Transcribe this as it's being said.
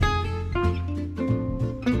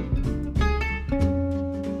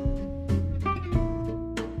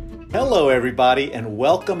Hello, everybody, and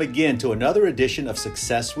welcome again to another edition of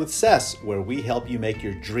Success with Cess, where we help you make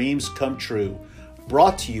your dreams come true.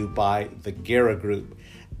 Brought to you by the Guerra Group.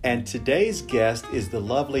 And today's guest is the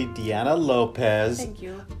lovely Diana Lopez. Thank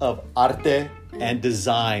you. Of Arte and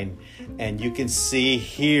Design. And you can see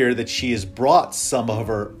here that she has brought some of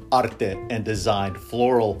her arte and design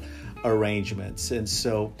floral arrangements. And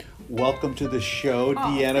so welcome to the show,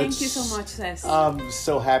 Diana. Thank you so much, Cess. I'm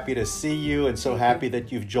so happy to see you and so happy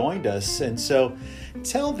that you've joined us. And so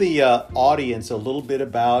tell the audience a little bit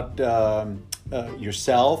about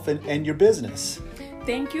yourself and your business.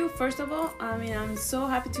 Thank you. First of all, I'm so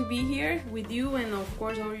happy to be here with you and, of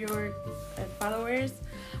course, all your followers.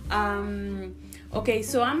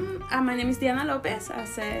 So my name is Diana Lopez,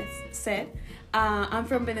 as I said. I'm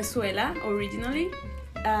from Venezuela originally.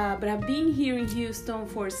 But I've been here in Houston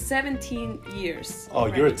for 17 years. Oh,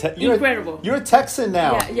 already. you're incredible. You're a Texan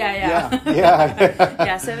now. Yeah.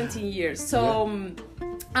 Yeah, 17 years. So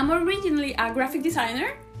I'm originally a graphic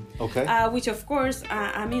designer. Okay. Which of course,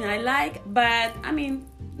 I like, but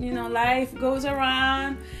life goes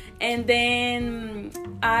around. And then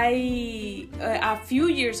a few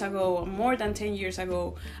years ago, more than 10 years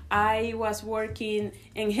ago, I was working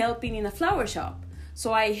and helping in a flower shop.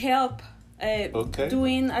 So I help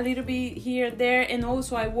doing a little bit here and there, and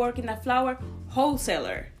also I work in a flower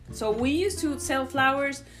wholesaler. So we used to sell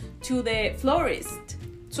flowers to the florist.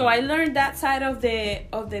 So I learned that side of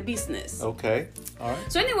the business. Okay, all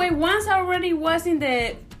right. So anyway, once I already was in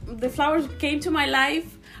the flowers came to my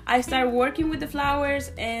life, I started working with the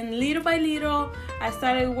flowers, and little by little, I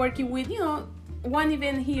started working with one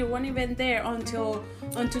event here, one event there, until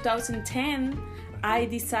in 2010, I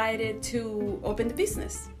decided to open the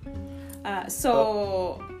business.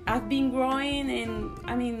 So I've been growing,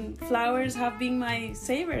 and flowers have been my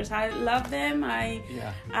savers. I love them. I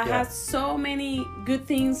had so many good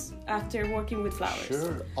things after working with flowers.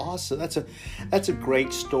 Sure, awesome. That's a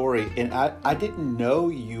great story, and I didn't know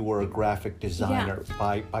you were a graphic designer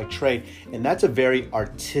by trade, and that's a very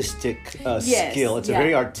artistic skill. It's a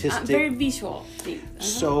very artistic, very visual thing.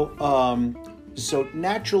 So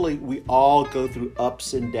naturally, we all go through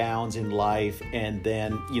ups and downs in life, and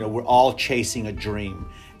then, we're all chasing a dream.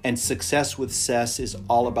 And Success with Cess is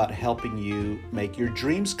all about helping you make your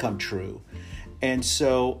dreams come true. And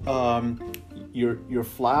so your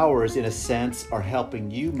flowers, in a sense, are helping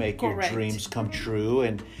you make your dreams come true.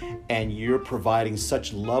 And you're providing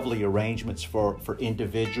such lovely arrangements for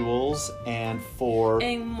individuals and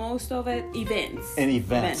most of it events. And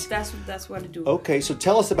events. That's what I do. Okay, so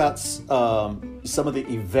tell us about some of the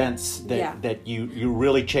events that you're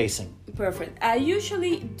really chasing. Perfect. I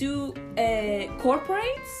usually do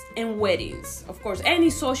corporates and weddings, of course, any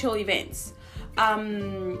social events.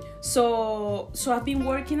 So I've been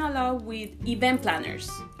working a lot with event planners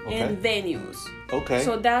and venues. Okay.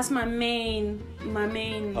 So that's my main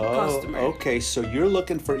customer. Okay, so you're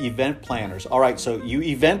looking for event planners. All right, so you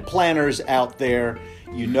event planners out there,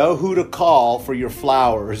 you know who to call for your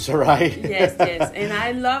flowers, right? Yes. And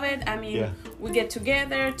I love it. We get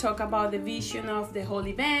together, talk about the vision of the whole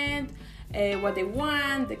event, what they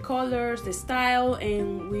want, the colors, the style,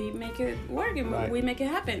 and we make it work, and we make it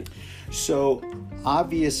happen. So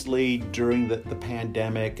obviously during the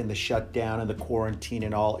pandemic and the shutdown and the quarantine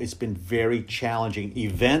and all, it's been very challenging.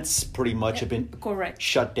 Events pretty much have been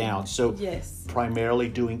shut down. So primarily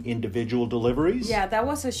doing individual deliveries? Yeah, that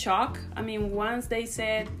was a shock. Once they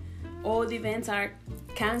said all the events are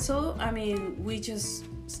canceled, we just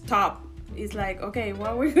stopped. It's like, okay,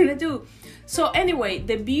 what are we gonna do? So anyway,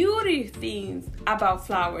 the beauty thing about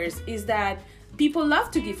flowers is that people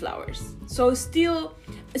love to give flowers. So still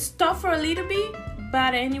stop for a little bit,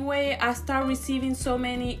 but anyway, I start receiving so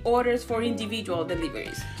many orders for individual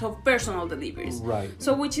deliveries, so personal deliveries. Right.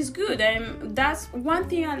 So which is good. And that's one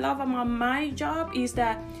thing I love about my job is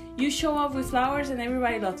that you show up with flowers and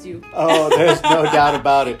everybody loves you. Oh, there's no doubt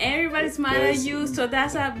about it. Everybody smiles at you, so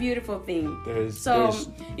that's a beautiful thing.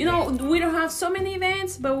 We don't have so many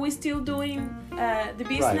events, but we're still doing the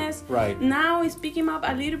business. Right. Now it's picking up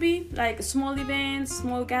a little bit, like small events,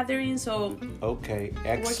 small gatherings. So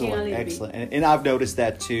excellent. And I've noticed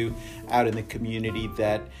that too out in the community,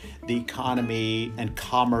 that the economy and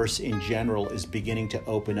commerce in general is beginning to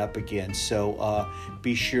open up again. So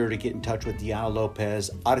be sure to get in touch with Diana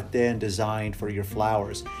Lopez, Arte and Design, for your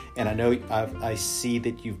flowers. And I know I see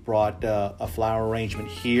that you've brought a flower arrangement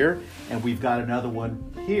here, and we've got another one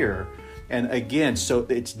here. And again, so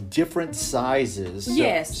it's different sizes.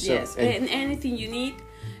 Yes. And anything you need.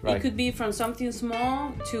 It could be from something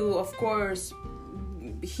small to, of course,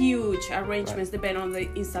 huge arrangements depending on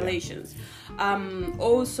the installations.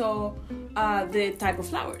 Also, the type of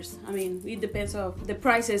flowers. I mean, it depends of the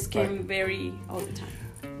prices can vary all the time.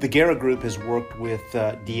 The Guerra Group has worked with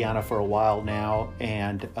Deanna for a while now,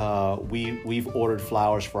 and we've ordered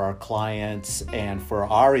flowers for our clients and for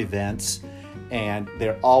our events, and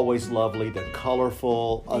they're always lovely. They're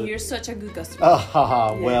colorful. You're such a good customer.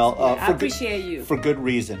 Well, I appreciate you. For good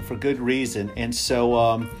reason. And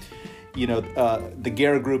so, the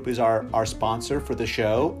Guerra Group is our sponsor for the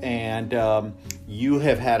show, and you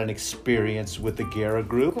have had an experience with the Guerra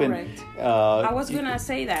Group. Correct. And I was gonna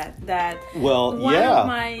say that well, one yeah. of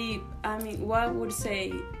my, what would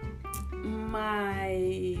say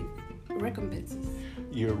my recompenses.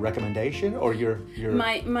 Your recommendation or your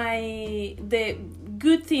the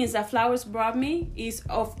good things that flowers brought me is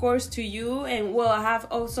of course to you, and well, I have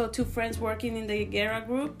also 2 friends working in the Guerra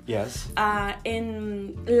Group. Yes.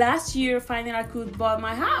 And last year finally I could buy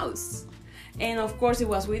my house, and of course it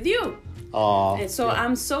was with you. And so yeah.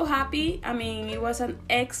 I'm so happy. I mean, it was an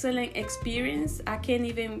excellent experience. I can't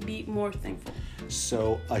even be more thankful.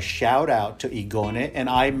 So a shout out to Igone and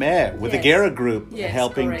I met with the Yes. Guerra Group, Yes,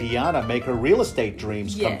 helping correct. Deanna make her real estate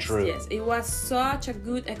dreams come true. Yes, it was such a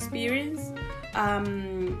good experience.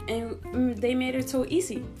 And they made it so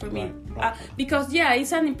easy for me. Right. Because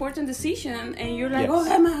it's an important decision, and you're like, Yes.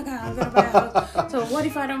 oh my God, I'm gonna buy a house. So what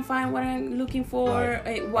if I don't find what I'm looking for,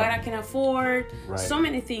 what I can afford, Right. so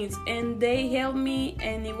many things. And they helped me,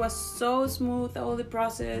 and it was so smooth, all the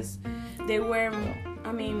process. They were,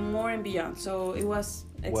 more and beyond. So it was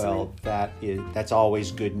excellent. Well, that's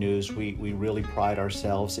always good news. We really pride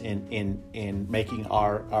ourselves in making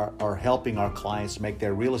our helping our clients make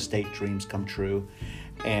their real estate dreams come true.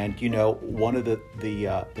 And one of the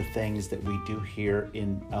things that we do here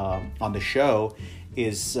on the show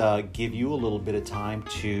is give you a little bit of time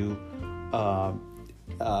to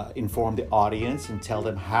inform the audience and tell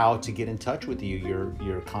them how to get in touch with you,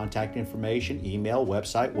 your contact information, email,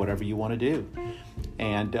 website, whatever you want to do.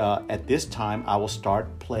 And at this time, I will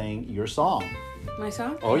start playing your song. My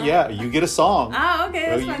song? Oh, yeah, you get a song. Ah, okay,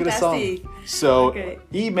 that's you fantastic. Get a song. So, Okay.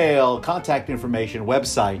 Email, contact information,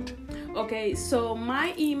 website. Okay, so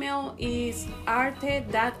my email is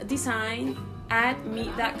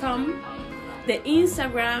arte.design@me.com. The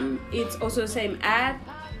Instagram, it's also the same, at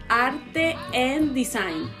Arte and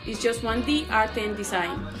Design. It's just one D, Arte and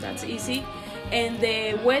Design. That's easy. And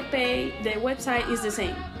the website is the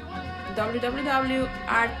same,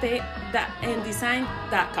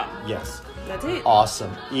 www.arteanddesign.com. Yes. That's it.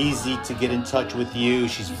 Awesome. Easy to get in touch with you.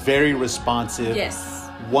 She's very responsive. Yes.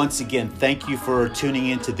 Once again, thank you for tuning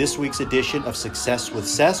in to this week's edition of Success with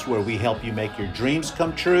Cess, where we help you make your dreams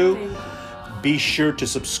come true. Thank you. Be sure to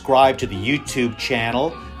subscribe to the YouTube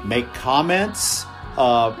channel, make comments,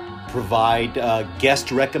 provide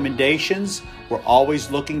guest recommendations. We're always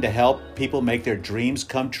looking to help people make their dreams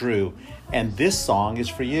come true. And this song is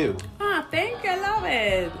for you. Thank you. I love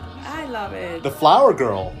it. I love it. The Flower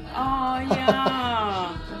Girl. Oh,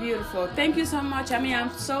 yeah. Beautiful. Thank you so much. I'm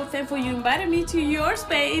so thankful you invited me to your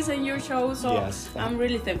space and your show. So Yes. I'm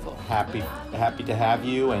really thankful. Happy to have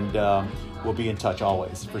you, and we'll be in touch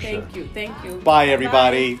always, for sure. Thank you. Bye,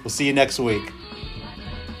 everybody. We'll see you next week.